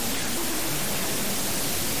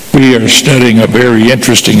We are studying a very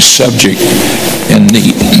interesting subject in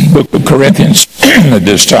the book of Corinthians at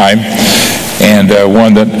this time, and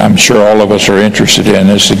one that I'm sure all of us are interested in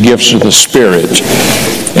is the gifts of the Spirit.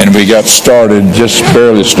 And we got started, just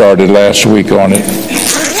barely started last week on it.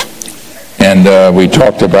 And we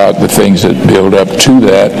talked about the things that build up to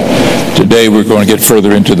that. Today we're going to get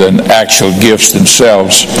further into the actual gifts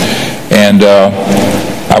themselves. And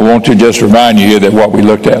I want to just remind you that what we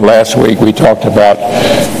looked at last week, we talked about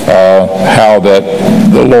how that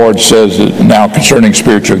the Lord says that now concerning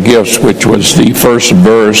spiritual gifts, which was the first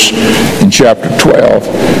verse in chapter 12.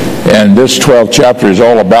 And this 12th chapter is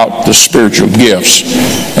all about the spiritual gifts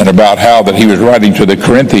and about how that he was writing to the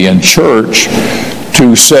Corinthian church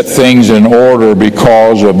to set things in order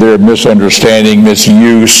because of their misunderstanding,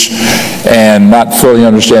 misuse, and not fully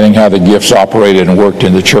understanding how the gifts operated and worked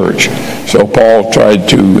in the church. So Paul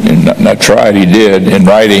he did in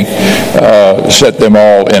writing, set them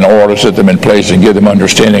all in order, set them in place, and give them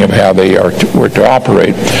understanding of how they were to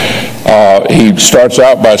operate. He starts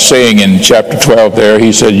out by saying in chapter 12 there,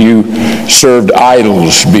 he said, you served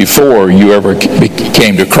idols before you ever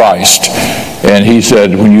came to Christ. And he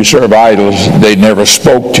said, when you serve idols, they never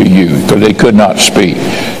spoke to you because they could not speak.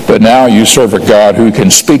 But now you serve a God who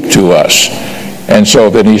can speak to us. And so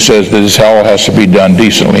then he says that this all has to be done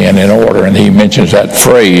decently and in order. And he mentions that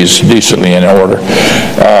phrase, decently in order,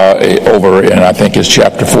 over in, I think it's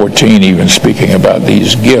chapter 14, even speaking about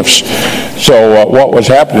these gifts. So what was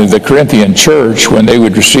happening to the Corinthian church when they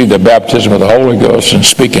would receive the baptism of the Holy Ghost and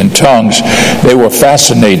speak in tongues, they were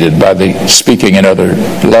fascinated by the speaking in other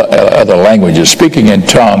languages. Speaking in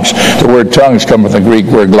tongues, the word tongues comes from the Greek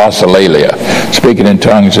word glossolalia. Speaking in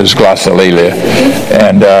tongues is glossolalia.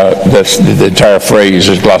 And that's the entire phrase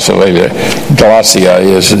is glossolalia. Glossia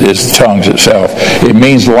is tongues itself. It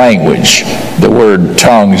means language. The word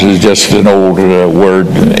tongues is just an old word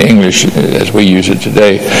in English as we use it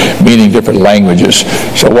today, meaning different languages.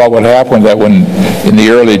 So what would happen that when in the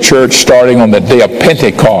early church, starting on the day of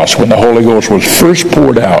Pentecost, when the Holy Ghost was first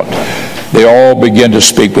poured out, they all began to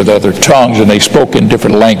speak with other tongues, and they spoke in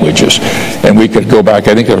different languages. And we could go back,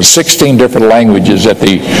 I think there were 16 different languages that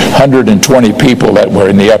the 120 people that were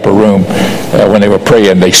in the upper room when they were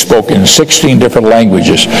praying, they spoke in 16 different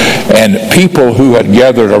languages. And people who had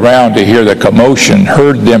gathered around to hear the commotion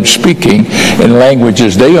heard them speaking in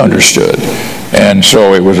languages they understood. And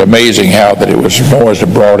so it was amazing how that it was more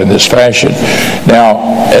abroad in this fashion. Now,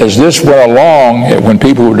 as this went along, when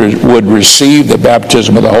people would receive the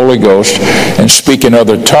baptism of the Holy Ghost and speak in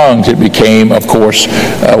other tongues, it became, of course,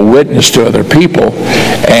 a witness to other people.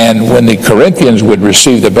 And when the Corinthians would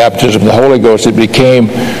receive the baptism of the Holy Ghost, it became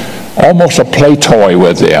almost a play toy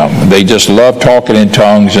with them. They just loved talking in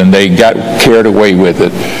tongues, and they got carried away with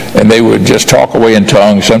it. And they would just talk away in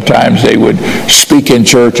tongues. Sometimes they would speak in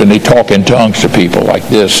church and they talk in tongues to people like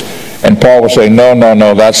this. And Paul was saying, no,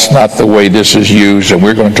 that's not the way this is used, and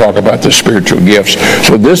we're going to talk about the spiritual gifts.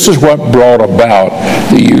 So this is what brought about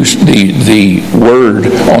the word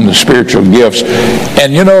on the spiritual gifts.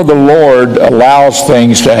 And you know, the Lord allows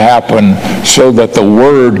things to happen so that the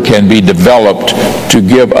word can be developed to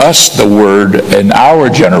give us the word in our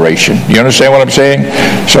generation. You understand what I'm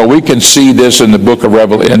saying? So we can see this in the book of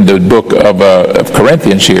of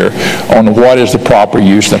Corinthians here on what is the proper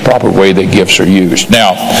use and the proper way that gifts are used.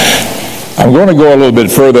 Now, I'm going to go a little bit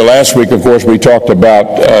further. Last week, of course, we talked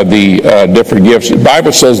about the different gifts. The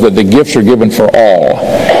Bible says that the gifts are given for all.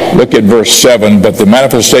 Look at verse 7. But the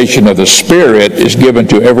manifestation of the Spirit is given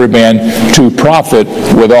to every man to profit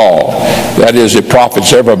withal. That is, it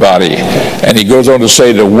profits everybody. And he goes on to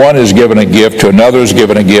say that one is given a gift, to another is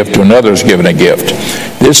given a gift, to another is given a gift.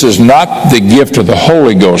 This is not the gift of the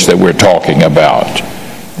Holy Ghost that we're talking about.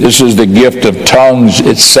 This is the gift of tongues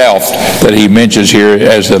itself that he mentions here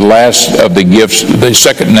as the last of the gifts, the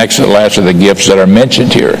second next to the last of the gifts that are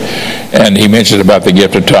mentioned here. And he mentions about the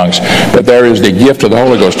gift of tongues. But there is the gift of the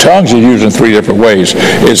Holy Ghost. Tongues is used in three different ways.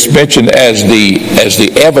 It's mentioned as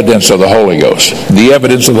the evidence of the Holy Ghost. The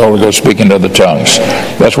evidence of the Holy Ghost speaking to the tongues.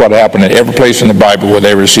 That's what happened in every place in the Bible where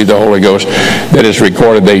they received the Holy Ghost that is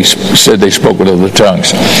recorded. They said they spoke with other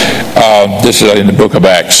tongues. This is in the book of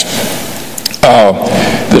Acts.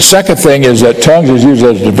 The second thing is that tongues is used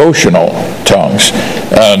as devotional tongues.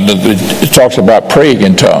 It talks about praying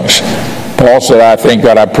in tongues. Paul said, I thank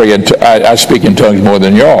God I speak in tongues more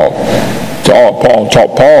than y'all.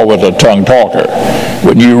 Paul was a tongue talker.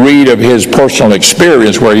 when you read of his personal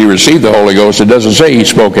experience where he received the Holy Ghost, it doesn't say he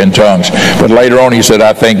spoke in tongues. But later on he said,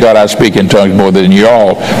 I thank God I speak in tongues more than you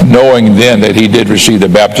all, knowing then that he did receive the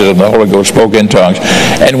baptism of the Holy Ghost, spoke in tongues.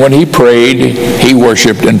 And when he prayed, he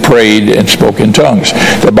worshiped and prayed and spoke in tongues.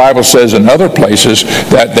 The Bible says in other places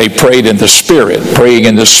that they prayed in the Spirit. Praying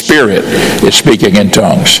in the Spirit is speaking in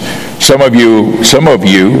tongues. Some of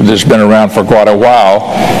you that's been around for quite a while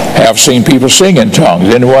have seen people sing in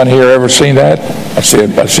tongues. Anyone here ever seen that? I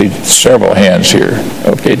see several hands here.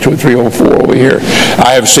 Okay, 2, 3, 4 over here.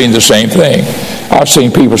 I have seen the same thing. I've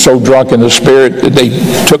seen people so drunk in the Spirit that they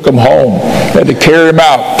took them home. They had to carry them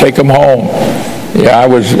out, take them home. Yeah, I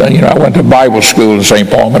went to Bible school in St.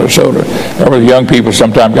 Paul, Minnesota. There were young people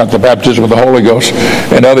sometimes got the baptism of the Holy Ghost,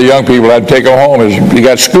 and other young people had to take them home. You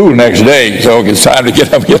got school the next day, so it's time to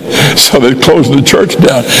get up. So they closed the church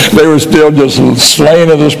down. They were still just slain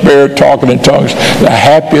in the Spirit, talking in tongues, the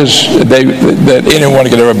happiest that anyone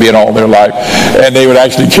could ever be in all their life. And they would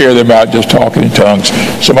actually carry them out just talking in tongues.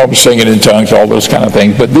 Some of them singing in tongues, all those kind of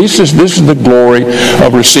things. But this is the glory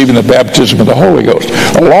of receiving the baptism of the Holy Ghost.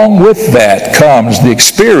 Along with that comes the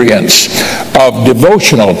experience of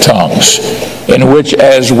devotional tongues, in which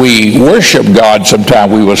as we worship God,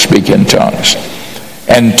 sometimes we will speak in tongues.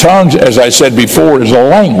 And tongues, as I said before, is a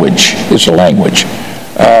language. It's a language.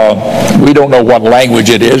 We don't know what language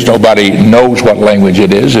it is. Nobody knows what language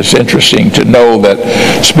it is. It's interesting to know that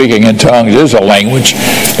speaking in tongues is a language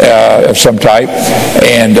of some type.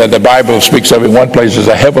 And the Bible speaks of it in one place as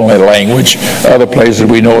a heavenly language. Other places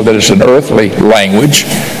we know that it's an earthly language.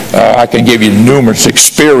 I can give you numerous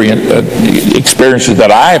experiences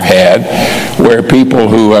that I've had where people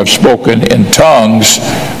who have spoken in tongues,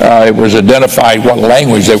 it was identified what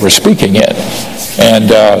language they were speaking in. And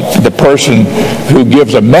the person who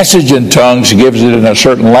gives a message in tongues gives it in a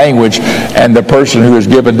certain language, and the person who is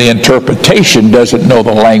given the interpretation doesn't know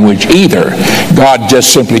the language either. God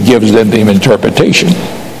just simply gives them the interpretation.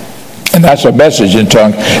 And that's a message in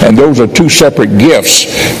tongues. And those are two separate gifts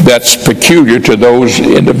that's peculiar to those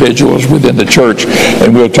individuals within the church.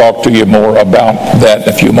 And we'll talk to you more about that in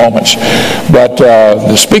a few moments. But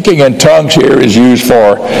the speaking in tongues here is used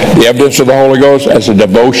for the evidence of the Holy Ghost as a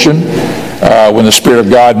devotion. When the Spirit of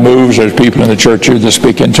God moves, there's people in the church here that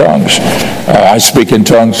speak in tongues. I speak in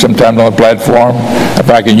tongues sometimes on the platform. If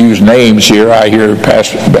I can use names here, I hear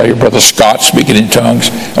Brother Scott speaking in tongues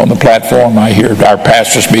on the platform. I hear our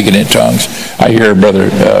pastor speaking in tongues. I hear Brother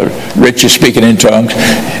Rich is speaking in tongues.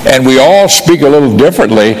 And we all speak a little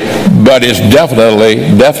differently, but it's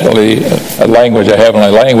definitely a language, a heavenly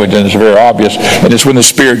language, and it's very obvious. And it's when the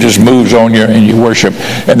Spirit just moves on you and you worship.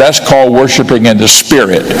 And that's called worshiping in the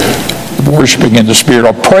Spirit. Worshiping in the Spirit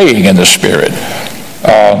or praying in the Spirit.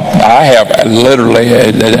 I have literally,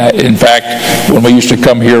 in fact, when we used to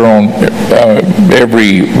come here on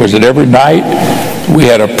every night? We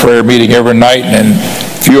had a prayer meeting every night, and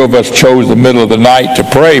few of us chose the middle of the night to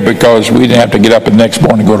pray because we didn't have to get up the next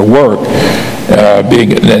morning and go to work.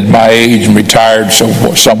 Being at my age and retired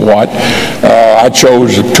somewhat, I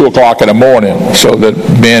chose 2 o'clock in the morning so that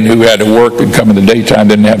men who had to work and come in the daytime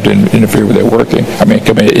didn't have to interfere with their working.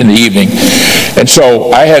 Come in the evening. And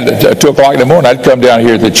so I had 2 o'clock in the morning, I'd come down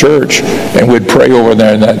here at the church and we'd pray over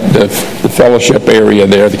there in the fellowship area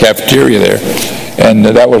there, the cafeteria there. And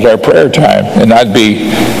that was our prayer time. And I'd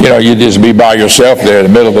be, you'd just be by yourself there in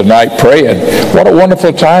the middle of the night praying. What a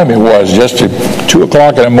wonderful time it was, just to 2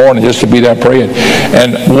 o'clock in the morning, just to be there praying.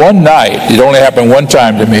 And one night, it only happened one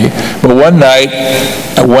time to me, but one night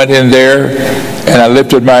I went in there and I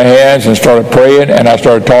lifted my hands and started praying, and I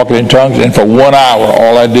started talking in tongues. And for 1 hour,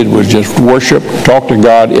 all I did was just worship, talk to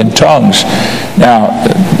God in tongues. Now,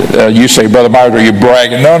 you say, Brother Myers, are you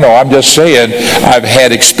bragging? No, I'm just saying I've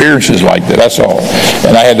had experiences like that, that's all.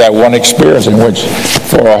 And I had that one experience in which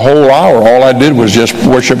for a whole hour, all I did was just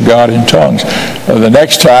worship God in tongues. The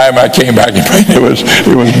next time I came back and prayed, it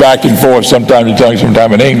was back and forth, sometimes in tongues,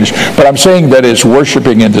 sometimes in English. But I'm saying that it's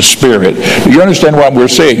worshiping in the Spirit. Do you understand what we're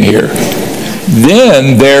saying here?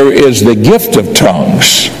 Then there is the gift of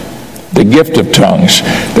tongues. The gift of tongues.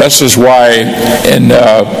 This is why in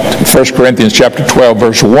 1 Corinthians chapter 12,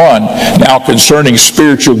 verse 1, now concerning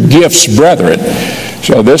spiritual gifts, brethren.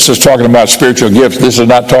 So this is talking about spiritual gifts. This is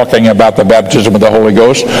not talking about the baptism of the Holy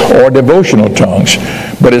Ghost or devotional tongues.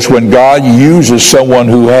 But it's when God uses someone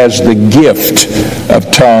who has the gift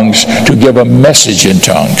of tongues to give a message in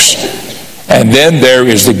tongues. And then there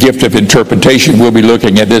is the gift of interpretation. We'll be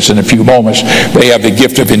looking at this in a few moments. They have the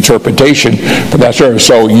gift of interpretation for that service.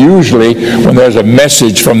 So usually when there's a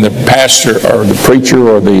message from the pastor or the preacher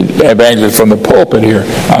or the evangelist from the pulpit here,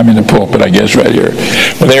 I'm in the pulpit, I guess, right here.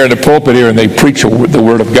 When they're in the pulpit here and they preach the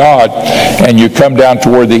Word of God, and you come down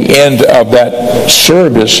toward the end of that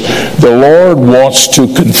service, the Lord wants to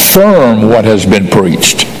confirm what has been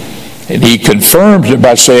preached. And he confirms it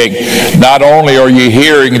by saying, not only are you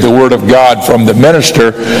hearing the Word of God from the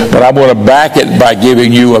minister, but I'm going to back it by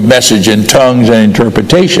giving you a message in tongues and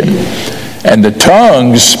interpretation. And the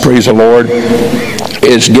tongues, praise the Lord,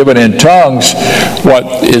 is given in tongues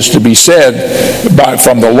what is to be said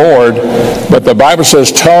from the Lord. But the Bible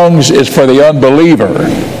says tongues is for the unbeliever,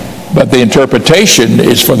 but the interpretation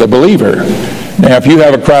is for the believer. Now, if you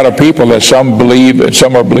have a crowd of people that some believe, and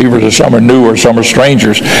some are believers, or some are new, or some are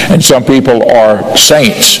strangers, and some people are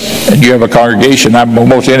saints, and you have a congregation,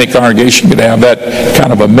 almost any congregation can have that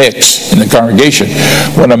kind of a mix in the congregation.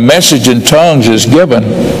 When a message in tongues is given,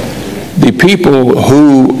 the people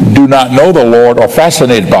who do not know the Lord are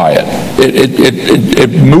fascinated by it. It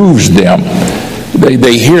moves them.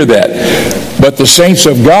 They hear that. But the saints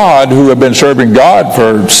of God who have been serving God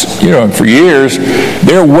for years,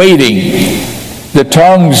 they're waiting. The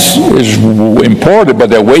tongues is important, but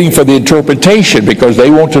they're waiting for the interpretation because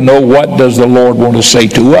they want to know what does the Lord want to say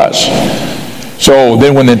to us. So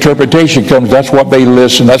then when the interpretation comes, that's what they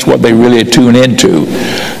listen, that's what they really tune into.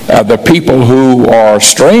 The people who are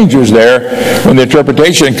strangers there, when the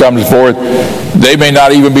interpretation comes forth, they may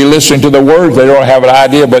not even be listening to the words. They don't have an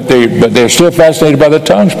idea, but they're still fascinated by the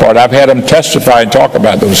tongues part. I've had them testify and talk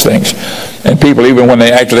about those things. And people, even when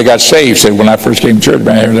they actually got saved, said, when I first came to church,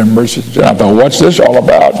 man, I thought, what's this all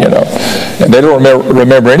about? And they don't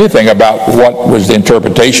remember anything about what was the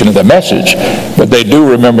interpretation of the message, but they do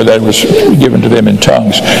remember that it was given to them in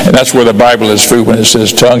tongues. And that's where the Bible is true when it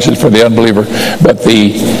says tongues is for the unbeliever, but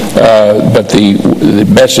the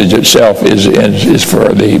message itself is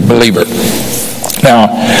for the believer. Now,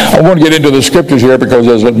 I want to get into the scriptures here because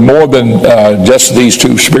there's more than just these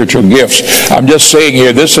two spiritual gifts. I'm just saying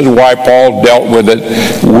here, this is why Paul dealt with it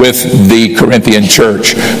with the Corinthian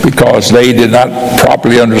church, because they did not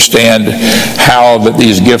properly understand how that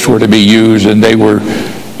these gifts were to be used, and they were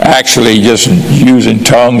actually just using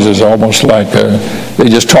tongues as almost like they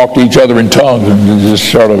just talked to each other in tongues, and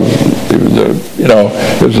just sort of,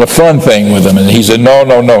 it was a fun thing with them. And he said, no,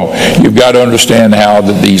 you've got to understand how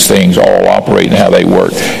that these things all operate and how they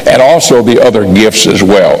work, and also the other gifts as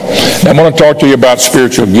well. Now, I'm going to talk to you about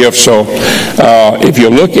spiritual gifts. So if you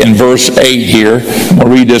look in verse 8 here, I'm going to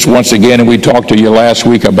read this once again, and we talked to you last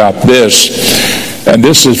week about this. And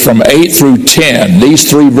this is from 8 through 10. These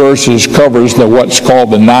three verses covers what's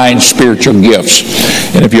called the 9 spiritual gifts.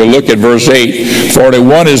 And if you look at verse 8, for to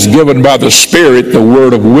one is given by the Spirit the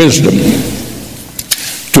word of wisdom,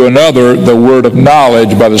 to another the word of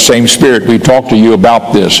knowledge by the same Spirit. We talked to you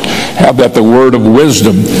about this, how that the word of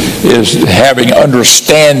wisdom is having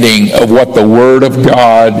understanding of what the Word of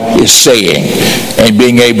God is saying and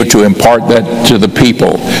being able to impart that to the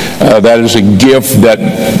people. That is a gift that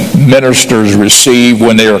ministers receive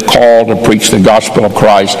when they are called to preach the gospel of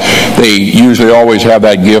Christ. They usually always have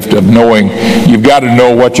that gift of knowing. You've got to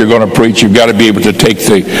know what you're going to preach. You've got to be able to take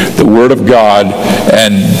the Word of God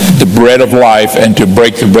and the bread of life and to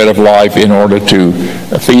break the bread of life in order to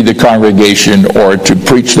feed the congregation or to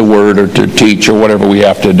preach the Word or to teach or whatever we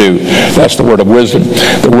have to do. That's the word of wisdom.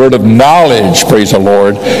 The word of knowledge, praise the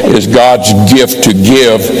Lord, is God's gift to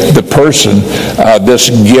give the person this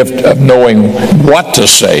gift of knowing what to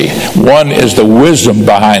say. One is the wisdom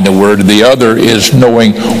behind the word. The other is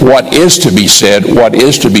knowing what is to be said, what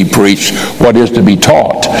is to be preached, what is to be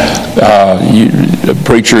taught. A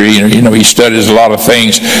preacher, he studies a lot of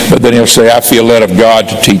things, but then he'll say, I feel led of God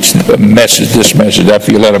to teach this message. I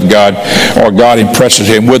feel led of God, or God impresses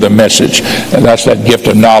him with a message. And that's that gift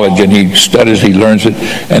of knowledge, and he studies, he learns it,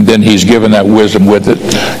 and then he's given that wisdom with it.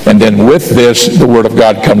 And then with this, the Word of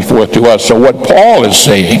God comes forth to us. So what Paul is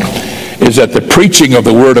saying is that the preaching of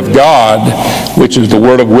the Word of God, which is the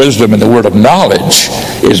word of wisdom and the word of knowledge,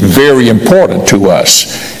 is very important to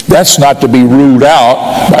us. That's not to be ruled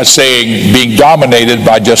out by being dominated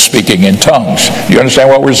by just speaking in tongues. You understand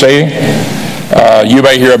what we're saying? You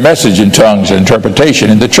may hear a message in tongues and interpretation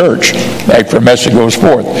in the church after a message goes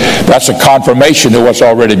forth. That's a confirmation of what's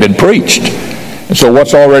already been preached. And so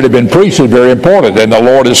what's already been preached is very important. And the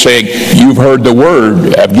Lord is saying, you've heard the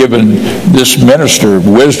word. I've given this minister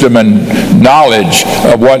wisdom and knowledge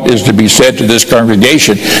of what is to be said to this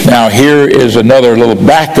congregation. Now here is another little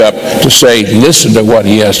backup to say, listen to what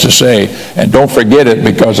he has to say. And don't forget it,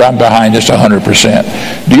 because I'm behind this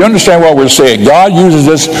 100%. Do you understand what we're saying? God uses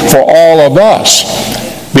this for all of us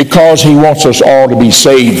because he wants us all to be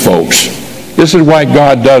saved, folks. This is why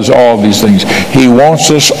God does all these things. He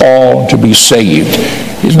wants us all to be saved.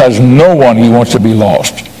 There's no one he wants to be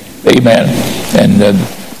lost. Amen. And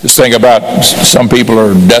this thing about some people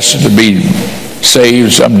are destined to be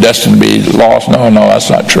saved, some destined to be lost. No,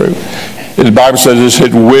 that's not true. The Bible says it's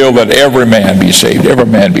his will that every man be saved. Every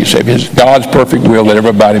man be saved. It's God's perfect will that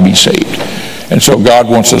everybody be saved. And so God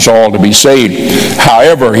wants us all to be saved.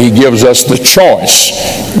 However, he gives us the choice.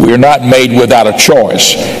 We are not made without a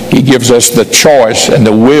choice. He gives us the choice and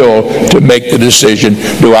the will to make the decision,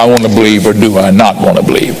 do I want to believe or do I not want to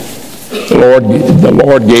believe? The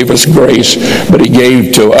Lord gave us grace, but he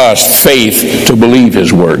gave to us faith to believe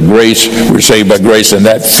his word. Grace, we're saved by grace, and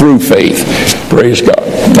that through faith. Praise God.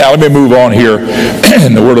 Now let me move on here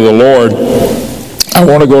in the word of the Lord. I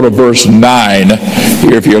want to go to verse 9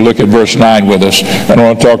 here, if you look at verse 9 with us. And I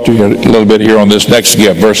want to talk to you a little bit here on this next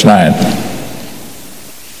gift, verse 9.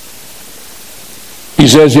 He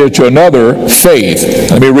says here, to another, faith.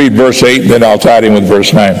 Let me read verse 8, and then I'll tie it in with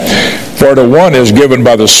verse 9. For to one is given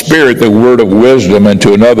by the Spirit the word of wisdom, and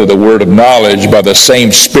to another the word of knowledge by the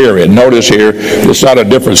same Spirit. Notice here, it's not a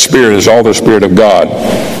different Spirit, it's all the Spirit of God.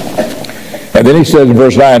 And then he says in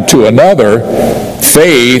verse 9, to another,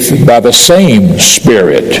 faith by the same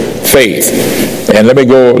Spirit. Faith. And let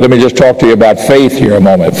me just talk to you about faith here a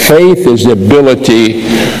moment. Faith is the ability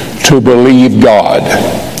to believe God.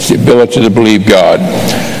 It's the ability to believe God.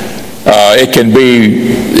 It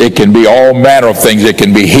can be all manner of things. It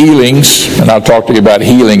can be healings, and I'll talk to you about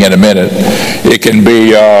healing in a minute. It can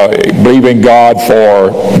be believing God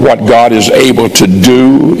for what God is able to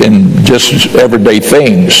do in just everyday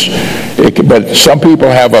things. But some people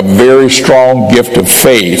have a very strong gift of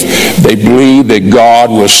faith. They believe that God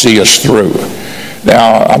will see us through.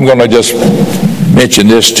 Now, I'm going to just mention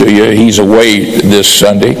this to you. He's away this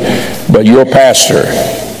Sunday, but your pastor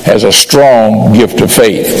has a strong gift of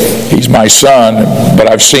faith. He's my son, but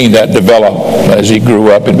I've seen that develop as he grew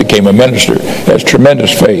up and became a minister. He has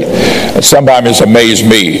tremendous faith. Sometimes it's amazed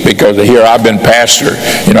me, because here I've been pastor.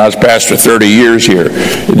 I was pastor 30 years here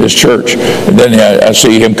in this church. And then I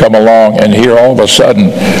see him come along, and here all of a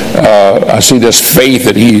sudden I see this faith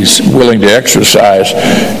that he's willing to exercise.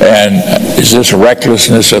 And is this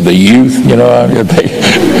recklessness of the youth,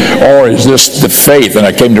 or is this the faith? And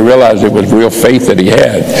I came to realize it was real faith that he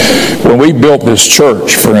had. When we built this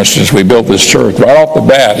church, for instance, right off the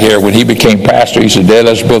bat here, when he became pastor, he said, Dad,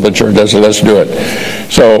 let's build the church. I said, let's do it.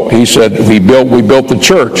 So he said, we built the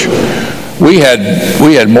church. We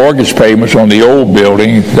had mortgage payments on the old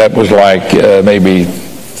building that was like maybe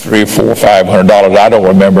 $300, $400, $500. I don't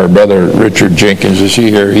remember. Brother Richard Jenkins, is he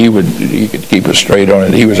here? He could keep us straight on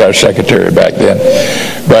it. He was our secretary back then.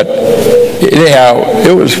 But anyhow,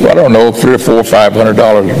 it was, I don't know, $300 or $400,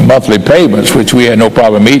 $500 monthly payments, which we had no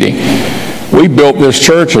problem meeting. We built this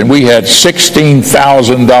church, and we had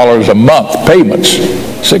 $16,000 a month payments.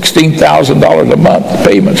 $16,000 a month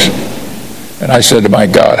payments. And I said to my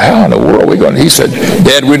God, how in the world are we going to? He said,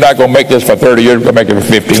 Dad, we're not going to make this for 30 years. We're going to make it for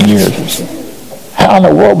 15 years. How in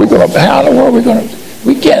the world are we going to?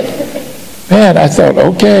 We can't. Man, I thought,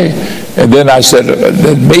 okay. And then I said,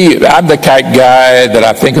 I'm the kind of guy that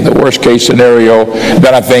I think of the worst case scenario,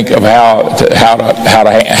 then I think of how to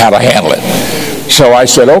handle it. So I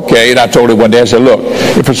said, okay. And I told him one day, I said, look,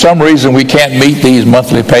 if for some reason we can't meet these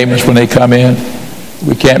monthly payments when they come in,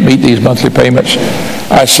 we can't meet these monthly payments,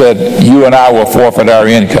 I said, you and I will forfeit our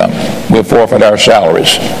income. We'll forfeit our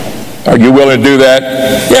salaries. Are you willing to do that?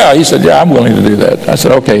 Yeah, he said, yeah, I'm willing to do that. I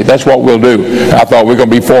said, okay, that's what we'll do. I thought we're going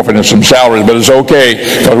to be forfeiting some salaries, but it's okay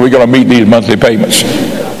because we're going to meet these monthly payments.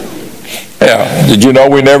 Yeah, did you know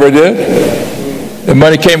we never did? The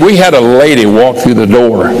money came. We had a lady walk through the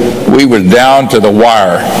door. We were down to the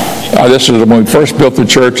wire. This was when we first built the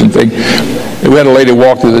church and things. We had a lady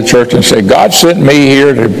walk through the church and say, God sent me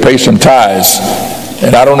here to pay some tithes.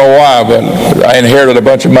 And I don't know why, but I inherited a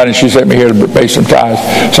bunch of money. She sent me here to pay some tithes.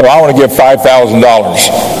 So I want to give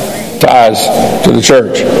 $5,000 tithes to the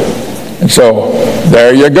church. And so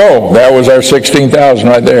there you go. That was our $16,000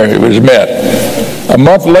 right there. It was met. A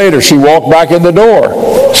month later, she walked back in the door.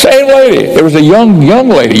 Same lady. It was a young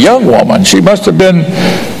lady, young woman. She must have been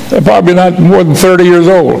probably not more than 30 years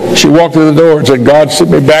old. She walked through the door and said, God sent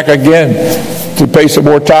me back again to pay some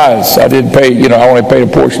more tithes. I didn't pay, I only paid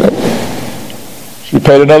a portion of it. She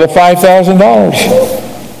paid another $5,000.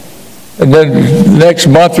 And then the next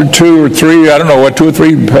month or 2 or 3, I don't know what, 2 or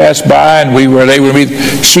 3 passed by, and they were meet.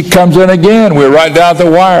 She comes in again. We're right down the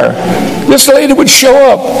wire. This lady would show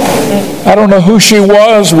up. I don't know who she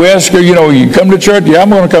was. We asked her, you come to church? Yeah, I'm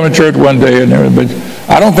going to come to church one day. But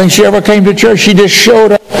I don't think she ever came to church. She just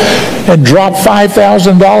showed up and dropped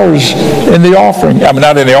 $5,000 in the offering. I mean,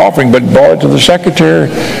 not in the offering, but brought it to the secretary.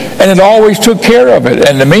 And it always took care of it. And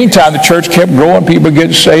in the meantime, the church kept growing. People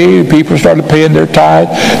getting saved. People started paying their tithe.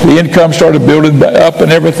 The income started building up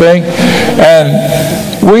and everything.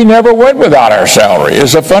 And we never went without our salary.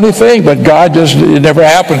 It's a funny thing, but God it never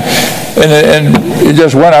happened. And it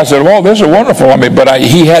just went. I said, well, this is wonderful. But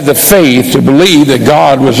he had the faith to believe that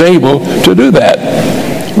God was able to do that.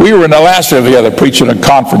 We were in Alaska together, preaching a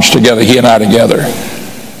conference together, he and I together.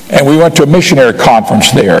 And we went to a missionary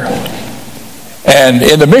conference there. And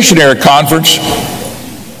in the missionary conference,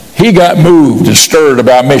 he got moved and stirred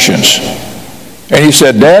about missions. And he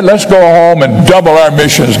said, Dad, let's go home and double our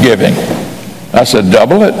missions giving. I said,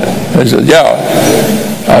 double it? He said, yeah.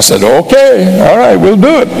 I said, okay, all right, we'll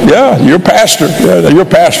do it. Yeah, you're pastor. Yeah, you're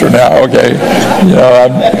pastor now, okay.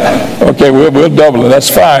 Okay, we'll double it. That's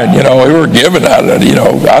fine. We were giving out of it,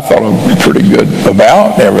 I thought it was a pretty good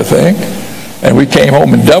amount and everything. And we came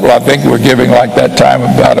home and doubled. I think we were giving like that time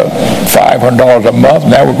about $500 a month.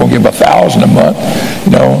 Now we're going to give $1,000 a month.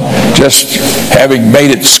 Just having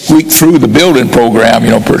made it squeak through the building program,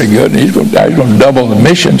 pretty good. And he's going to double the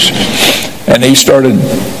missions. And he started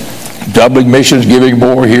doubling missions, giving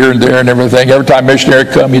more here and there and everything. Every time missionary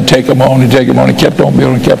come, he'd take them on. He kept on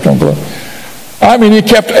building, kept on building.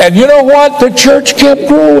 And you know what? The church kept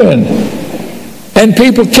growing. And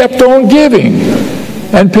people kept on giving.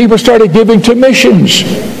 And people started giving to missions.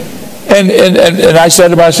 And I said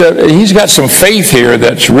to myself, he's got some faith here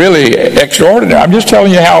that's really extraordinary. I'm just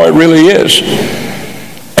telling you how it really is.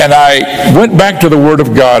 And I went back to the Word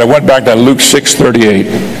of God. I went back to Luke 6:38,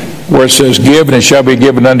 where it says, give, and it shall be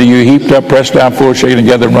given unto you, heaped up, pressed down, full, shaken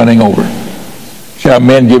together, and running over. Shall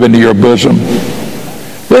men give into your bosom.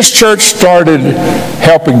 This church started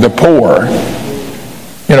helping the poor,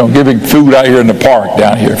 giving food out here in the park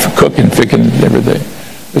down here for cooking, picking, and everything.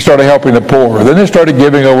 They started helping the poor. Then they started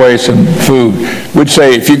giving away some food. We'd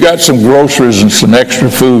say, if you got some groceries and some extra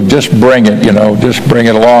food, just bring it, just bring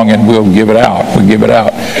it along and we'll give it out. We'll give it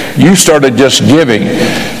out. You started just giving.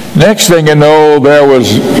 Next thing you know, there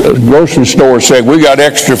was a grocery store saying, we got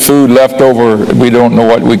extra food left over. We don't know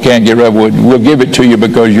what we can't get rid of. We'll give it to you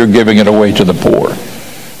because you're giving it away to the poor.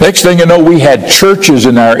 Next thing you know, we had churches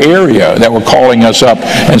in our area that were calling us up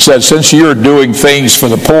and said, since you're doing things for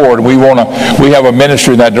the poor, and we have a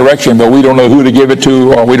ministry in that direction, but we don't know who to give it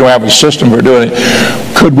to, or we don't have a system for doing it.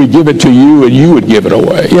 Could we give it to you and you would give it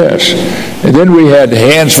away? Yes. And then we had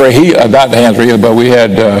Hands for Healing, not the Hands for Healing, but we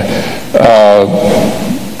had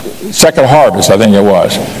Second Harvest, I think it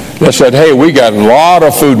was. They said, hey, we got a lot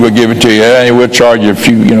of food, we'll give it to you, and we'll charge you a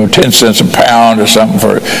few, 10 cents a pound or something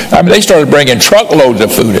for it. They started bringing truckloads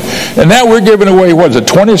of food. And now we're giving away,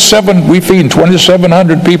 we feeding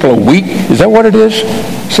 2,700 people a week. Is that what it is?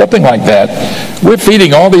 Something like that. We're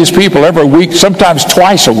feeding all these people every week, sometimes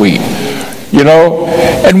twice a week,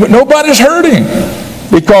 and nobody's hurting.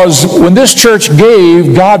 Because when this church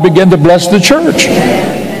gave, God began to bless the church.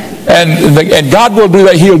 And God will do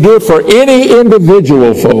that. He'll do it for any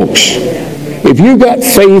individual, folks. If you got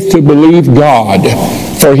faith to believe God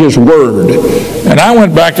for His Word. And I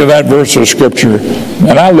went back to that verse of Scripture,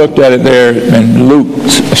 and I looked at it there in Luke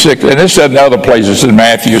 6, and it's said in other places, in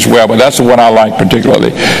Matthew as well, but that's the one I like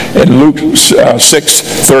particularly. In Luke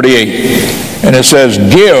 6:38. And it says,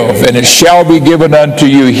 give, and it shall be given unto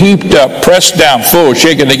you, heaped up, pressed down, full,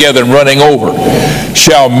 shaken together, and running over,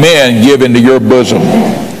 shall men give into your bosom.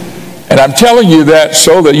 And I'm telling you that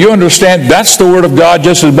so that you understand that's the Word of God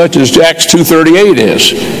just as much as Acts 2:38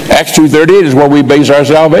 is. Acts 2:38 is what we base our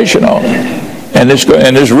salvation on. And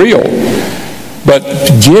it's real. But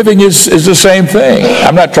giving is the same thing.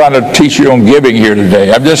 I'm not trying to teach you on giving here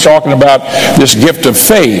today. I'm just talking about this gift of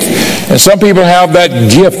faith. And some people have that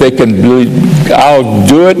gift. They can believe, I'll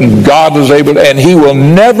do it, and God is able to, and He will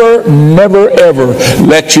never, never, ever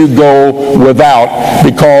let you go without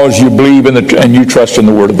because you believe in and you trust in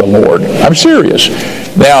the Word of the Lord. I'm serious.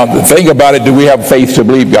 Now, the thing about it, do we have faith to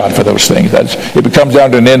believe God for those things? It comes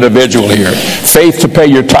down to an individual here. Faith to pay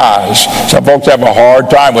your tithes. Some folks have a hard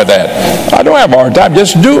time with that. I don't have a hard time.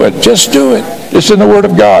 Just do it. Just do it. It's in the Word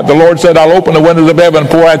of God. The Lord said, I'll open the windows of heaven and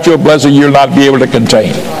pour out you a blessing you'll not be able to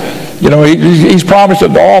contain. You know, he's promised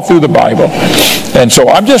it all through the Bible. And so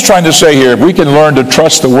I'm just trying to say here, if we can learn to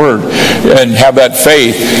trust the Word and have that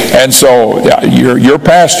faith. And so your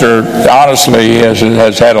pastor, honestly,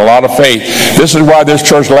 has had a lot of faith. This is why this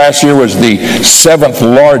church last year was the 7th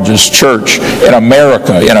largest church in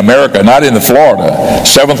America, not in Florida,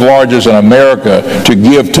 7th largest in America to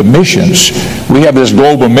give to missions. We have this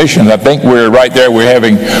global mission. I think we're right there. We're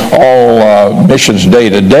having all missions day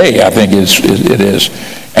to day, I think it is.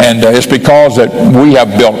 And it's because that we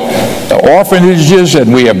have built orphanages,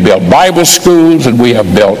 and we have built Bible schools, and we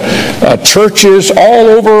have built churches all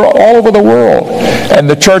over the world. And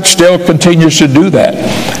the church still continues to do that.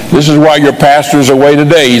 This is why your pastor's away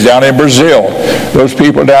today. He's down in Brazil. Those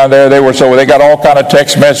people down there, they got all kind of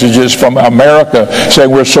text messages from America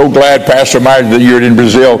saying, we're so glad, Pastor Myers, that you're in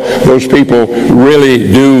Brazil. Those people really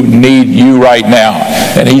do need you right now.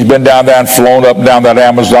 And he's been down there and flown up down that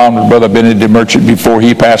Amazon with Brother Benedict Merchant before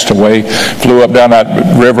he passed away. Flew up down that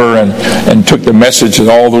river and took the message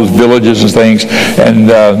to all those villages and things. And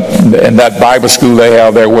that Bible school they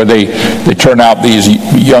have there where they turn out these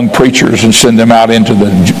young preachers and send them out into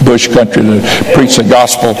the bush country to preach the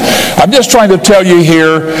gospel. I'm just trying to tell you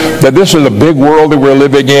here that this is a big world that we're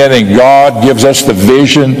living in, and God gives us the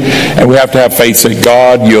vision, and we have to have faith that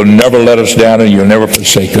God, you'll never let us down and you'll never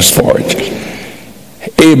forsake us for it.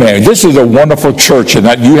 Amen. This is a wonderful church, and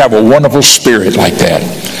that you have a wonderful spirit like that.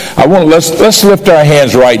 Let's lift our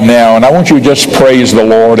hands right now, and I want you to just praise the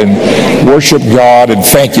Lord and worship God and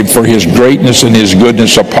thank Him for His greatness and His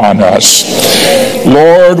goodness upon us.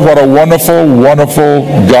 Lord, what a wonderful, wonderful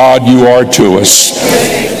God you are to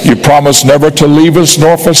us. You promise never to leave us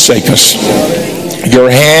nor forsake us.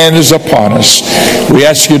 Your hand is upon us. We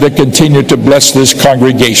ask you to continue to bless this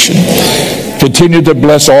congregation. Continue to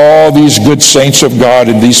bless all these good saints of God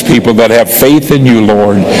and these people that have faith in you,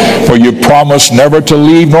 Lord. For you promise never to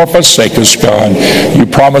leave nor forsake us, God. You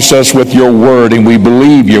promise us with your word, and we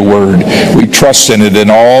believe your word. We trust in it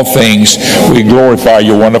in all things. We glorify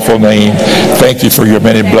your wonderful name. Thank you for your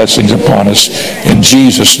many blessings upon us. In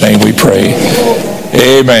Jesus' name we pray.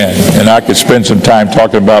 Amen. And I could spend some time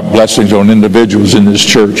talking about blessings on individuals in this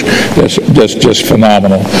church. That's just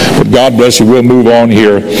phenomenal. But God bless you. We'll move on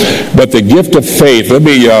here. But the gift of faith, let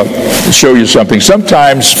me show you something.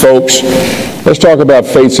 Sometimes, folks, let's talk about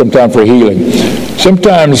faith sometime for healing.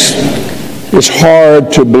 Sometimes it's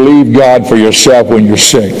hard to believe God for yourself when you're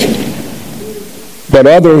sick. But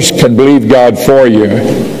others can believe God for you.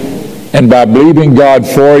 And by believing God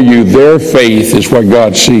for you, their faith is what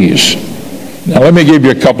God sees. Now, let me give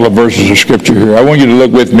you a couple of verses of Scripture here. I want you to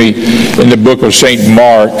look with me in the book of St.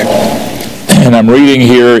 Mark, and I'm reading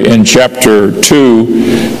here in chapter 2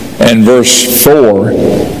 and verse 4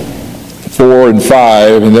 and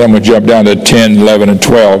 5, and then I'm going to jump down to 10, 11, and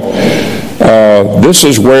 12. This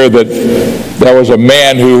is where there was a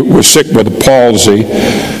man who was sick with a palsy.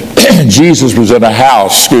 Jesus was in a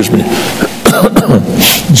house,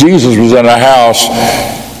 Jesus was in a house,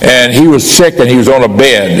 and he was sick, and he was on a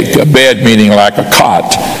bed meaning like a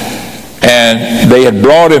cot. And they had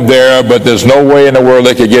brought him there, but there's no way in the world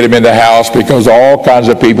they could get him in the house because all kinds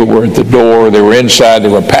of people were at the door. They were inside. They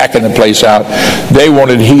were packing the place out. They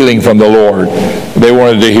wanted healing from the Lord. They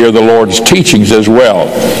wanted to hear the Lord's teachings as well.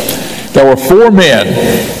 There were 4 men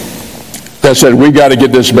that said, we got to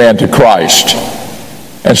get this man to Christ.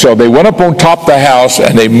 And so they went up on top of the house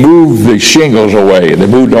and they moved the shingles away. They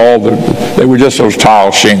moved they were just those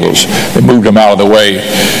tile shingles. They moved them out of the way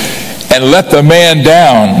and let the man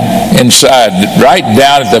down inside, right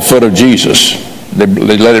down at the foot of Jesus. They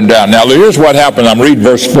let him down. Now here's what happened. I'm reading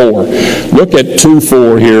verse 4. Look at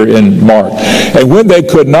 2:4 here in Mark. And when they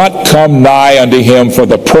could not come nigh unto him for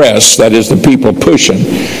the press, that is the people pushing,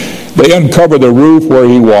 they uncovered the roof where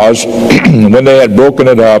he was. When they had broken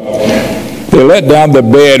it up, they let down the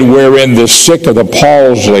bed wherein the sick of the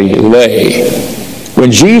palsy lay.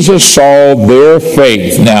 When Jesus saw their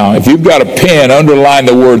faith, now if you've got a pen, underline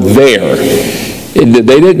the word there.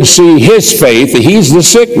 They didn't see his faith, he's the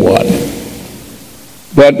sick one.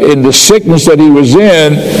 But in the sickness that he was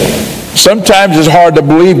in, sometimes it's hard to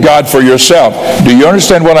believe God for yourself. Do you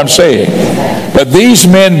understand what I'm saying? But these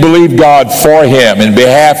men believed God for him, in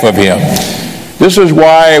behalf of him. This is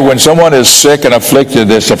why when someone is sick and afflicted,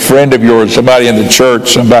 it's a friend of yours, somebody in the church,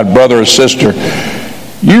 somebody, brother or sister,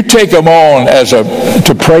 you take them on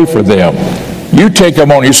to pray for them. You take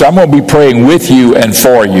them on. You say, I'm going to be praying with you and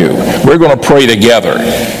for you. We're going to pray together.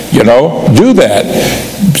 You know, do that.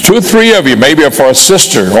 2 or 3 of you, maybe for a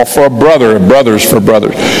sister or for a brother, brothers for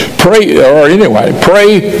brothers. Pray, or anyway,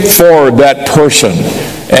 pray for that person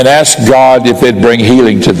and asked God if it'd bring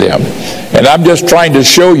healing to them. And I'm just trying to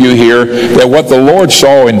show you here that what the Lord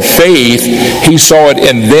saw in faith, he saw it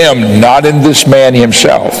in them, not in this man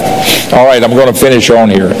himself. All right, I'm going to finish on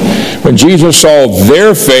here. When Jesus saw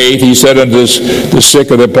their faith, he said unto the sick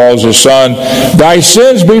of the palsy, Son, thy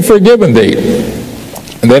sins be forgiven thee.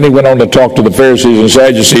 And then he went on to talk to the Pharisees and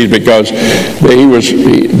Sadducees, because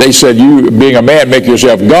they said, you, being a man, make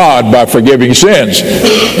yourself God by forgiving sins.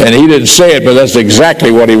 And he didn't say it, but that's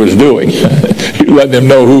exactly what he was doing. He let them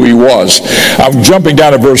know who he was. I'm jumping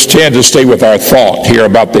down to verse 10 to stay with our thought here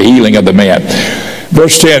about the healing of the man.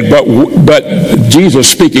 Verse 10, but Jesus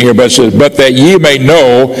speaking here, but says, but that ye may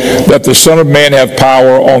know that the Son of Man hath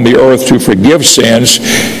power on the earth to forgive sins,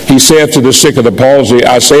 he saith to the sick of the palsy,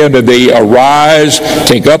 I say unto thee, arise,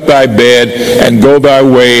 take up thy bed, and go thy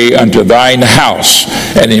way unto thine house.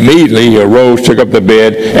 And immediately he arose, took up the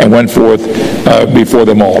bed, and went forth before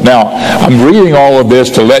them all. Now, I'm reading all of this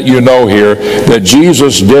to let you know here that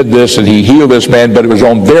Jesus did this and he healed this man, but it was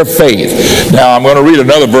on their faith. Now, I'm going to read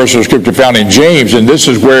another verse of Scripture found in James, and this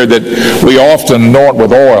is where that we often anoint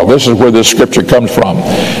with oil. This is where this Scripture comes from.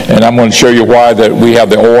 And I'm going to show you why that we have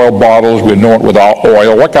the oil bottles, we anoint with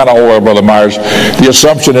oil. What kind of oil, Brother Myers? The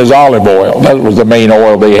assumption is olive oil. That was the main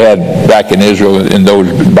oil they had back in Israel in those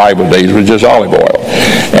Bible days, was just olive oil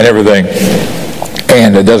and everything.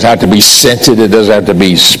 And it doesn't have to be scented, it doesn't have to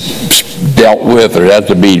be dealt with, or it has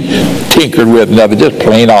to be tinkered with, nothing, just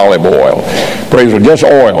plain olive oil. Praise God, just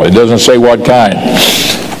oil. It doesn't say what kind.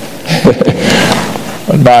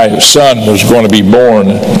 When my son was going to be born,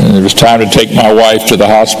 and it was time to take my wife to the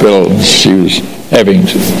hospital, and she was having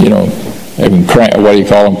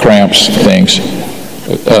cramps things.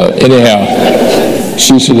 Anyhow,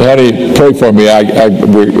 she said, honey, pray for me. I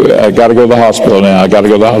got to go to the hospital now. I got to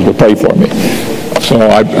go to the hospital. Pray for me. So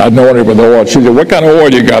I anointed her with oil. She said, what kind of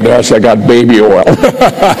oil you got there? I said, I got baby oil.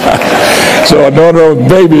 So I anointed her with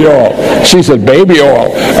baby oil. She said, baby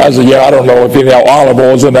oil? I said, yeah, I don't know if any olive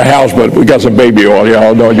oil is in the house, but we got some baby oil. Yeah,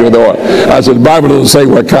 I'll anoint you with oil. I said, the Bible doesn't say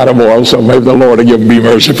what kind of oil, so maybe the Lord will give me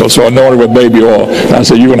merciful. So I anointed her with baby oil. I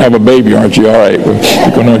said, you're going to have a baby, aren't you? All right, we're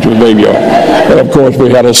going to anoint you with baby oil. And of course,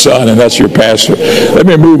 we had a son, and that's your pastor. Let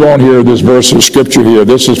me move on here to this verse of Scripture here.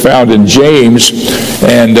 This is found in James,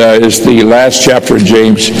 and it's the last chapter in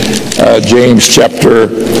James, James chapter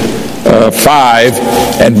 5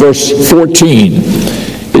 and verse 14.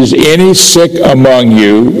 Is any sick among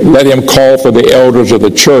you? Let him call for the elders of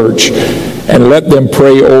the church, and let them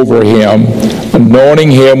pray over him,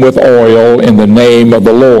 anointing him with oil in the name of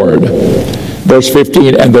the Lord. Verse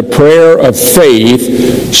 15, and the prayer of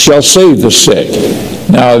faith shall save the sick.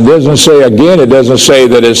 Now, it doesn't say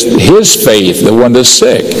that it's his faith, the one that's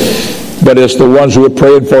sick, but it's the ones who are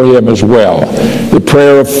praying for him as well. The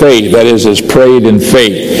prayer of faith, that is prayed in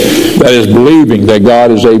faith. That is believing that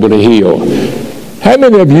God is able to heal. How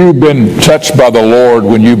many of you have been touched by the Lord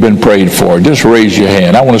when you've been prayed for? Just raise your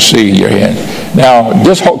hand. I want to see your hand. Now,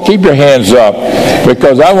 just keep your hands up,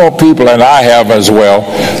 because I want people, and I have as well,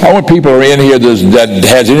 I want people who are in here that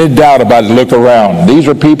has any doubt about it to look around. These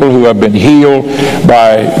are people who have been healed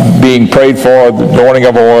by being prayed for, the anointing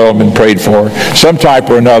of oil, been prayed for, some type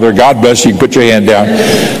or another. God bless you. Put your hand down.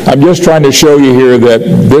 I'm just trying to show you here that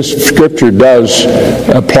this Scripture does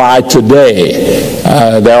apply today.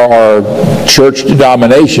 There are church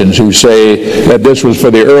denominations who say that this was for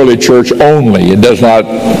the early church only. It does not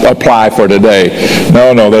apply for today.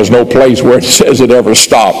 No, there's no place where it says it ever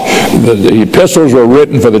stopped. The epistles were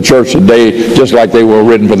written for the church today just like they were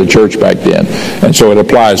written for the church back then. And so it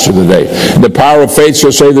applies to today. The power of faith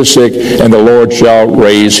shall save the sick, and the Lord shall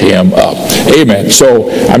raise him up. Amen.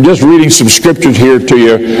 So I'm just reading some scriptures here to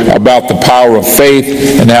you about the power of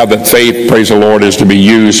faith and how that faith, praise the Lord, is to be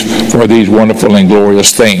used for these wonderful and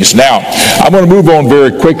glorious things. Now, I'm going to move on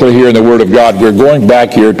very quickly here in the Word of God. We're going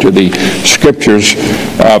back here to the scriptures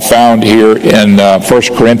found here in 1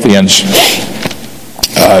 Corinthians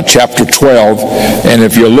chapter 12. And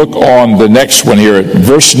if you look on the next one here,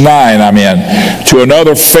 verse 9, I'm in. To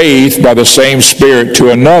another faith by the same Spirit, to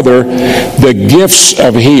another the gifts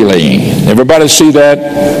of healing. Everybody see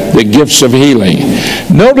that? The gifts of healing.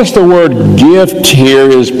 Notice the word gift here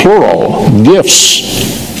is plural. Gifts.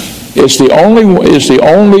 It's the only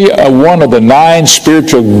one of the 9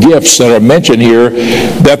 spiritual gifts that are mentioned here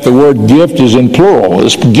that the word gift is in plural.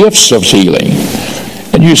 It's gifts of healing.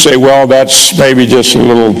 And you say, well, that's maybe just a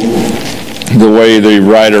little the way the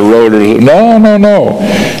writer wrote it. No.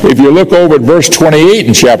 If you look over at verse 28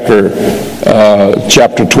 in chapter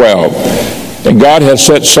 12, and God has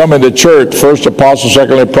set some in the church, first apostles,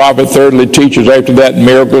 secondly prophet, thirdly teachers, after that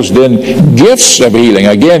miracles, then gifts of healing.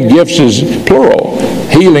 Again, gifts is plural.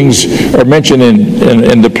 healings are mentioned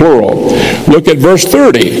in the plural. Look at verse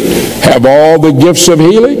 30. Have all the gifts of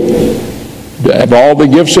healing? Have all the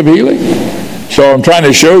gifts of healing? So I'm trying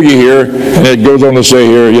to show you here, and it goes on to say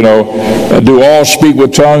here, do all speak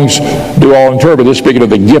with tongues, do all interpret. It's speaking of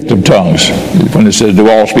the gift of tongues. When it says do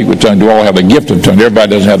all speak with tongues, do all have the gift of tongues.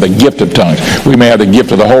 Everybody doesn't have the gift of tongues. We may have the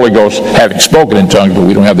gift of the Holy Ghost having spoken in tongues, but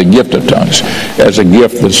we don't have the gift of tongues as a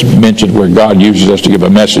gift that's mentioned where God uses us to give a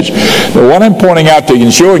message. But what I'm pointing out to you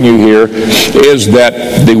and showing you here is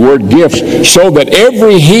that the word gifts, so that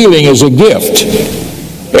every healing is a gift.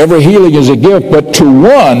 Every healing is a gift, but to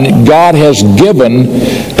one, God has given,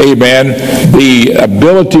 amen, the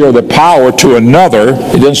ability or the power to another.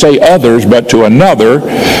 It didn't say others, but to another,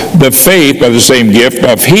 the faith of the same gift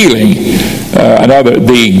of healing,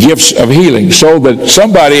 the gifts of healing. So that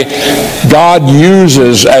somebody God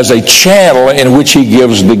uses as a channel in which he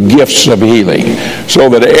gives the gifts of healing. So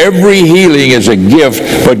that every healing is a gift,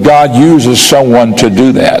 but God uses someone to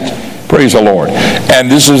do that. Praise the Lord. And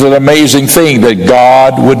this is an amazing thing that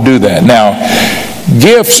God would do that. Now,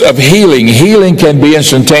 gifts of healing. Healing can be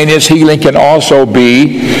instantaneous. Healing can also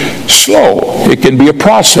be slow. It can be a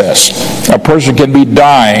process. A person can be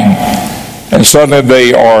dying, and suddenly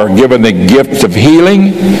they are given the gift of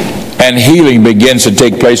healing, and healing begins to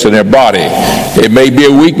take place in their body. It may be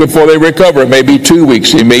a week before they recover. It may be 2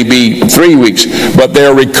 weeks. It may be 3 weeks. But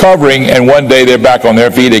they're recovering, and one day they're back on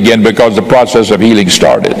their feet again because the process of healing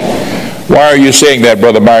started. Why are you saying that,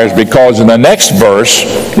 Brother Myers? Because in the next verse,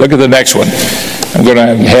 look at the next one. I'm going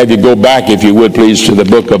to have you go back, if you would, please, to the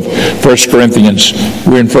book of 1 Corinthians.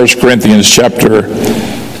 We're in 1 Corinthians chapter 9.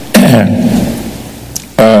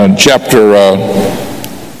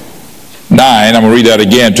 I'm going to read that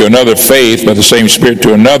again. To another faith by the same Spirit,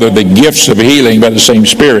 to another the gifts of healing by the same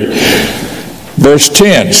Spirit. Verse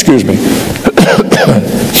 10,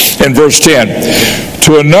 in verse 10,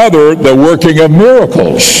 to another the working of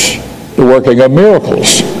miracles. The working of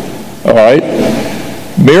miracles. All right?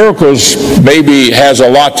 Miracles maybe has a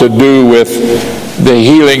lot to do with the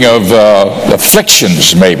healing of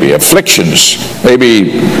afflictions, maybe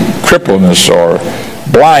crippleness or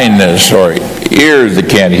blindness or ears that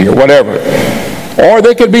can't hear, whatever. Or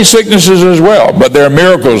they could be sicknesses as well, but they're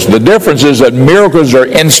miracles. The difference is that miracles are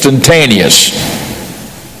instantaneous.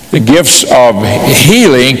 The gifts of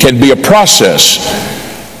healing can be a process,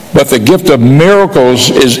 but the gift of miracles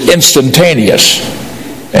is instantaneous,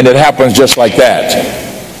 and it happens just like that.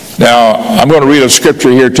 Now, I'm going to read a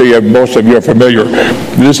scripture here to you. Most of you are familiar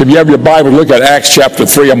with this. If you have your Bible, look at Acts chapter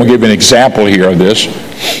 3. I'm going to give you an example here of this.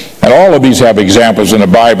 And all of these have examples in the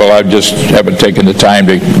Bible. I just haven't taken the time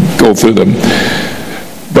to go through them.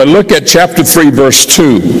 But look at chapter 3, verse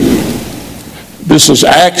 2. This is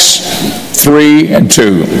Acts 3 and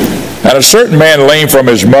 2. And a certain man lame from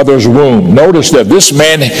his mother's womb. Notice that this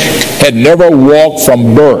man had never walked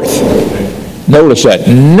from birth. Notice that.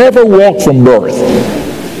 Never walked from birth.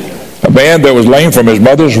 A man that was lame from his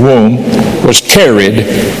mother's womb was carried,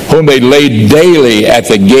 whom they laid daily at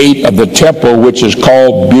the gate of the temple, which is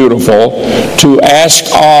called Beautiful, to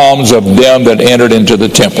ask alms of them that entered into the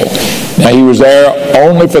temple. Now he was there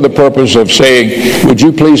only for the purpose of saying, would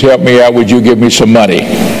you please help me out? Would you give me some money?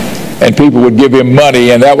 And people would give him money,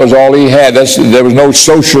 and that was all he had. There was no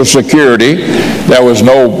social security. There was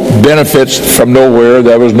no benefits from nowhere.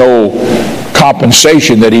 There was no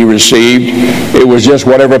compensation that he received. It was just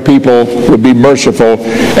whatever people would be merciful.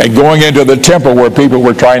 And going into the temple where people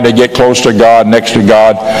were trying to get close to God, next to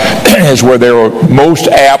God, is where they were most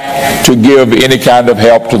apt to give any kind of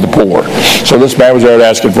help to the poor. So this man was there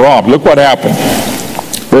asking for alms. Look what happened.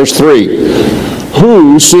 Verse 3.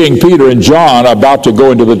 Who, seeing Peter and John about to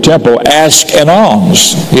go into the temple, asked an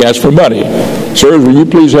alms. He asked for money. Sirs, will you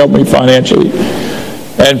please help me financially?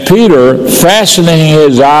 And Peter, fastening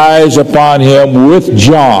his eyes upon him with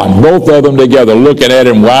John, both of them together, looking at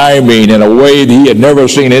him, in a way that he had never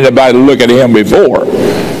seen anybody look at him before,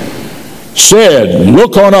 said,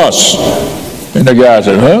 look on us. And the guy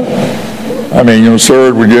said, huh?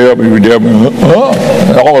 Sir, would you help me? Would you help me? Huh?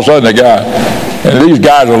 And all of a sudden the guy, and these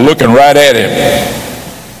guys are looking right at him.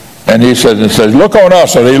 And he says, look on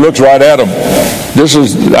us. And he looks right at them.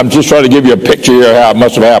 I'm just trying to give you a picture here of how it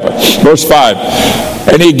must have happened. Verse 5.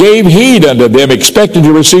 And he gave heed unto them, expecting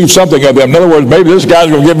to receive something of them. In other words, maybe this guy's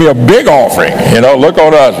going to give me a big offering. Look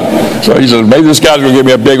on us. So he says, maybe this guy's going to give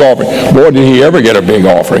me a big offering. Boy, did he ever get a big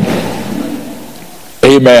offering.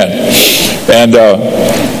 Amen. And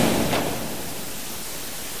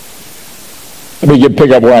let me pick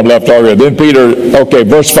up where I'm left already. Then Peter,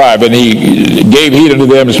 verse 5, and he gave heed unto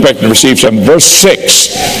them, expecting to receive something. Verse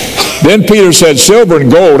 6, then Peter said, silver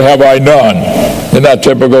and gold have I none, They're not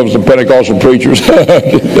typical of some Pentecostal preachers. They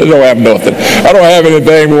don't have nothing. I don't have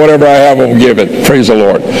anything, but whatever I have, I'm going to give it. Praise the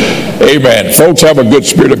Lord. Amen. Folks, have a good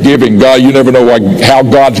spirit of giving. God, you never know how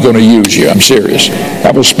God's going to use you. I'm serious.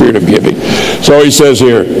 Have a spirit of giving. So he says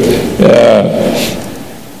here,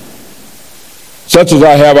 such as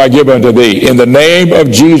I have, I give unto thee. In the name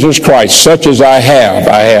of Jesus Christ, such as I have,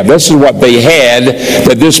 I have. This is what they had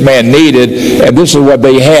that this man needed, and this is what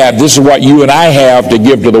they have. This is what you and I have to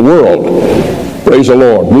give to the world. Praise the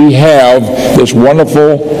Lord. We have this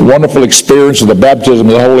wonderful, wonderful experience of the baptism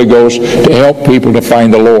of the Holy Ghost to help people to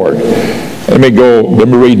find the Lord. Let me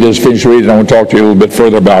read this, finish reading, and I want to talk to you a little bit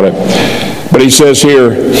further about it. But he says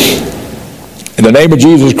here, in the name of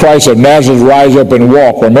Jesus Christ of Nazareth, rise up and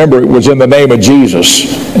walk. Remember, it was in the name of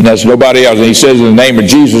Jesus, and that's nobody else. And he says in the name of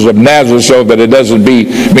Jesus of Nazareth, so that it doesn't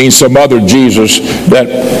mean some other Jesus that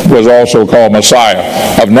was also called Messiah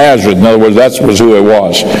of Nazareth. In other words, that was who it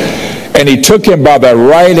was. And he took him by the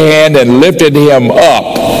right hand and lifted him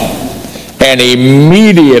up. And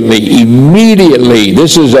immediately,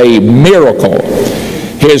 this is a miracle,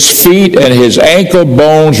 his feet and his ankle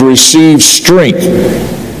bones received strength.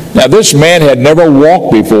 Now, this man had never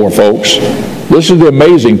walked before, folks. This is the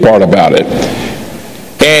amazing part about it.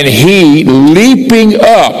 And he, leaping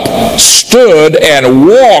up, stood and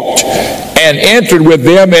walked and entered with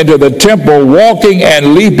them into the temple, walking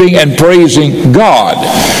and leaping and praising God.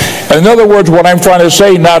 In other words, what I'm trying to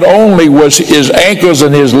say, not only was his ankles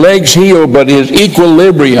and his legs healed, but his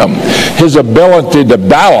equilibrium, his ability to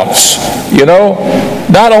balance,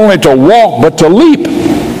 not only to walk, but to leap.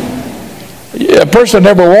 A person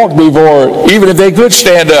never walked before, even if they could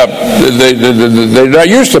stand up, they're not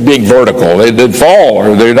used to being vertical. They'd fall,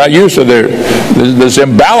 or they're not used to this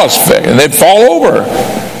imbalance thing, and they'd fall over.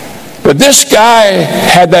 But this guy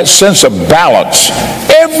had that sense of balance,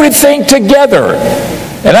 everything together.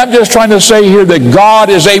 And I'm just trying to say here that God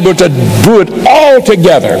is able to do it all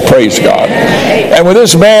together. Praise God. And with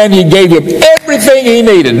this man, he gave him everything he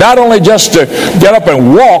needed, not only just to get up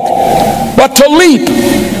and walk, but to leap.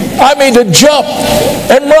 I mean, to jump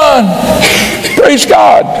and run. Praise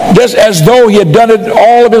God. Just as though he had done it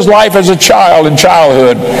all of his life as a child in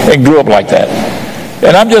childhood and grew up like that.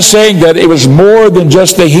 And I'm just saying that it was more than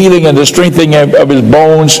just the healing and the strengthening of his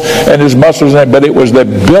bones and his muscles, but it was the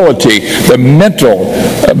ability, the mental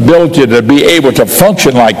ability to be able to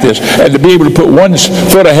function like this and to be able to put one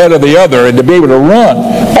foot ahead of the other and to be able to run.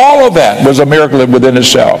 All of that was a miracle within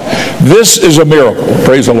itself. This is a miracle,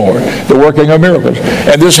 praise the Lord, the working of miracles.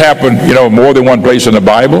 And this happened, more than one place in the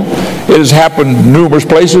Bible. It has happened numerous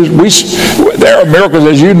places. There are miracles,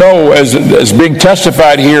 as you know, as being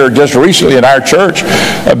testified here just recently in our church.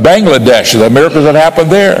 Bangladesh, the miracles that happened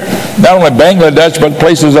there. Not only Bangladesh, but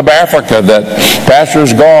places of Africa that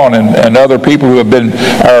pastors gone and other people who have been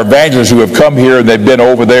our evangelists who have come here and they've been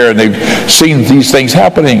over there and they've seen these things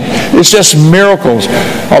happening. It's just miracles.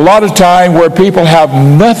 A lot of time where people have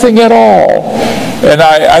nothing at all. And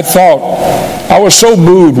I thought, I was so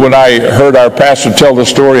moved when I heard our pastor tell the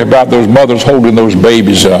story about those mothers holding those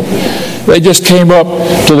babies up. They just came up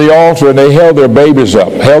to the altar and they held their babies up.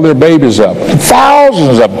 And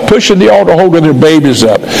thousands of them pushing the altar, holding their babies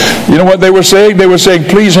up. You know what they were saying? They were saying,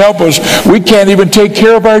 please help us. We can't even take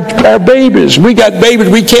care of our babies. We got babies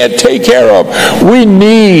we can't take care of. We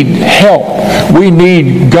need help. We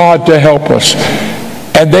need God to help us.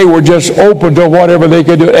 And they were just open to whatever they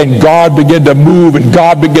could do. And God began to move, and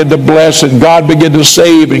God began to bless, and God began to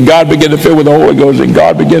save, and God began to fill with the Holy Ghost, and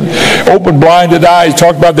God began to open blinded eyes.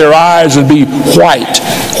 Talk about their eyes would be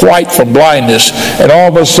white from blindness. And all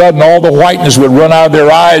of a sudden, all the whiteness would run out of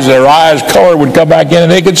their eyes color would come back in,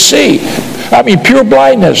 and they could see. I mean, pure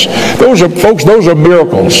blindness. Those are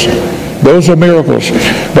miracles. Those are miracles.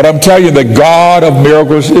 But I'm telling you, the God of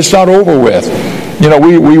miracles, it's not over with.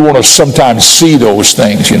 We want to sometimes see those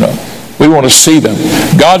things, We want to see them.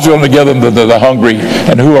 God's going to get them to the hungry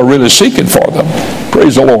and who are really seeking for them.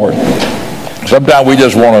 Praise the Lord. Sometimes we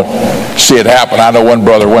just want to see it happen. I know one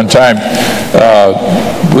brother one time,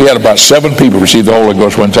 we had about 7 people receive the Holy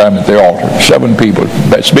Ghost one time at the altar. 7 people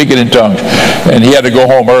speaking in tongues. And he had to go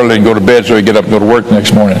home early and go to bed so he'd get up and go to work the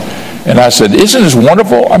next morning. And I said, isn't this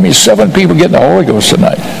wonderful? 7 people getting the Holy Ghost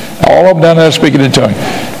tonight. All of them down there speaking in tongues.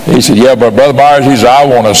 He said, yeah, but Brother Myers, he said, I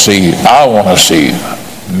want to see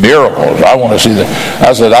miracles. I want to see that.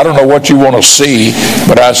 I said, I don't know what you want to see,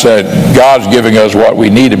 but I said, God's giving us what we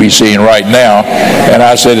need to be seeing right now. And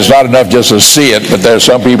I said, it's not enough just to see it, but there's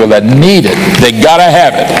some people that need it. They got to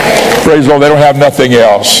have it. Praise the Lord, they don't have nothing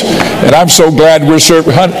else. And I'm so glad we're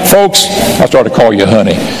serving. Folks, I started to call you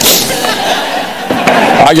honey.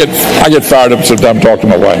 I get fired up sometimes talking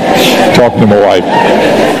to my wife.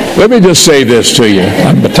 Let me just say this to you.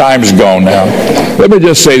 The time's gone now. Let me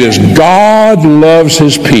just say this. God loves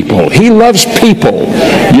his people. He loves people.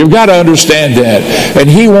 You've got to understand that. And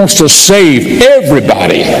he wants to save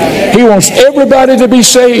everybody. He wants everybody to be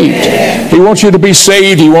saved. He wants you to be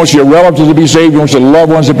saved. He wants your relatives to be saved. He wants your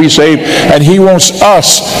loved ones to be saved. And he wants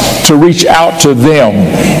us to reach out to them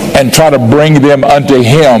and try to bring them unto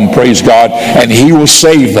him, praise God, and he will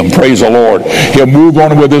save them, praise the Lord. He'll move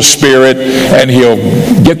on with his Spirit, and he'll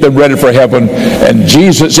get them ready for heaven. And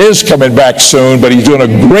Jesus is coming back soon, but he's doing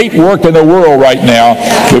a great work in the world right now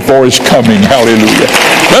before his coming. Hallelujah.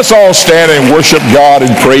 Let's all stand and worship God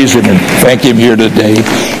and praise him and thank him here today.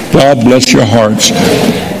 God bless your hearts.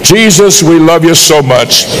 Jesus, we love you so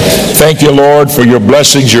much. Thank you, Lord, for your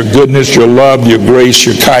blessings, your goodness, your love, your grace,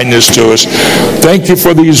 your kindness to us. Thank you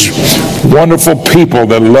for these wonderful people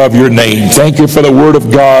that love your name. Thank you for the word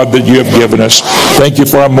of God that you have given us. Thank you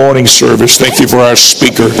for our morning service. Thank you for our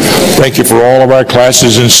speaker. Thank you for all of our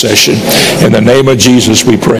classes in session. In the name of Jesus, we pray.